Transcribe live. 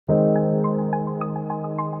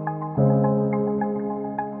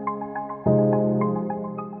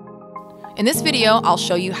In this video, I'll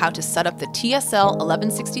show you how to set up the TSL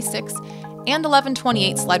 1166 and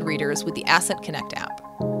 1128 sled readers with the Asset Connect app.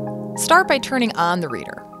 Start by turning on the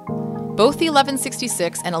reader. Both the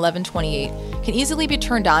 1166 and 1128 can easily be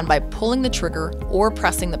turned on by pulling the trigger or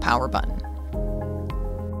pressing the power button.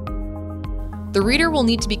 The reader will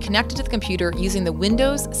need to be connected to the computer using the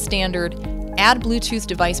Windows standard Add Bluetooth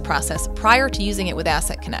device process prior to using it with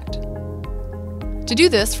Asset Connect. To do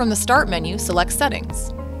this, from the Start menu, select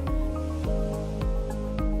Settings.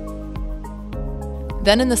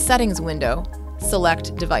 Then in the Settings window,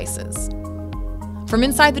 select Devices. From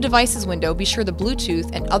inside the Devices window, be sure the Bluetooth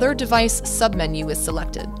and Other Device submenu is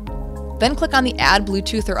selected. Then click on the Add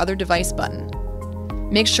Bluetooth or Other Device button.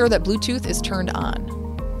 Make sure that Bluetooth is turned on.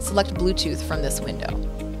 Select Bluetooth from this window.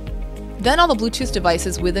 Then all the Bluetooth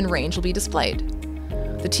devices within range will be displayed.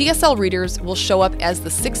 The TSL readers will show up as the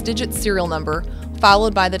 6-digit serial number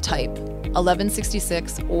followed by the type,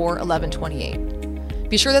 1166 or 1128.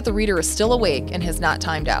 Be sure that the reader is still awake and has not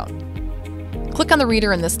timed out. Click on the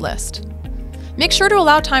reader in this list. Make sure to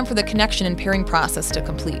allow time for the connection and pairing process to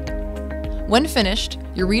complete. When finished,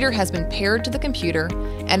 your reader has been paired to the computer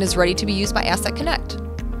and is ready to be used by Asset Connect.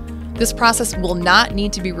 This process will not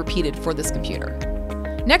need to be repeated for this computer.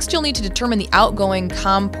 Next, you'll need to determine the outgoing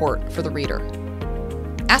COM port for the reader.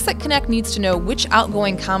 Asset Connect needs to know which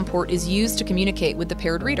outgoing COM port is used to communicate with the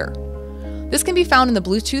paired reader. This can be found in the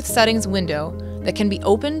Bluetooth settings window that can be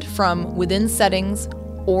opened from within Settings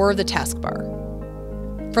or the taskbar.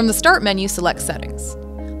 From the Start menu, select Settings.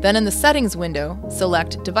 Then in the Settings window,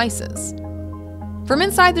 select Devices. From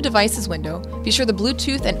inside the Devices window, be sure the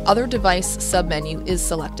Bluetooth and Other Device submenu is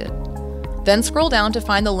selected. Then scroll down to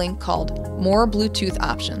find the link called More Bluetooth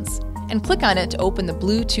Options and click on it to open the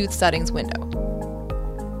Bluetooth Settings window.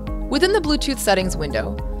 Within the Bluetooth Settings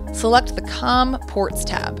window, select the COM Ports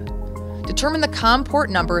tab. Determine the COM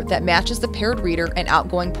port number that matches the paired reader and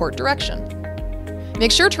outgoing port direction.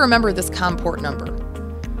 Make sure to remember this COM port number.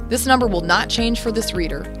 This number will not change for this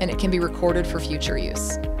reader, and it can be recorded for future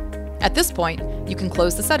use. At this point, you can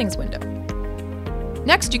close the settings window.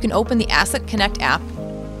 Next, you can open the Asset Connect app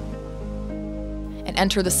and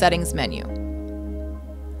enter the Settings menu.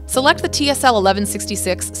 Select the TSL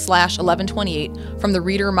 1166/1128 from the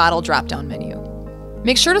Reader Model drop-down menu.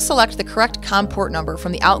 Make sure to select the correct COM port number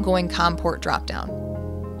from the outgoing COM port dropdown.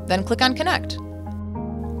 Then click on Connect.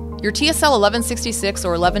 Your TSL 1166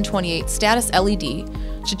 or 1128 status LED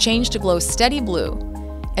should change to glow steady blue,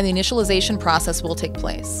 and the initialization process will take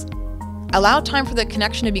place. Allow time for the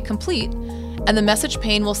connection to be complete, and the message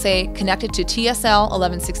pane will say connected to TSL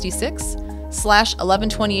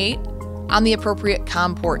 1166/1128 on the appropriate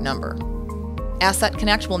COM port number. Asset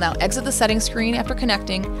Connect will now exit the settings screen after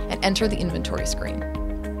connecting and enter the inventory screen.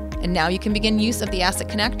 And now you can begin use of the Asset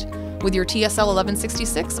Connect with your TSL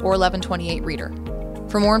 1166 or 1128 reader.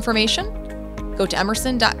 For more information, go to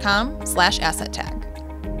emerson.com/assettag.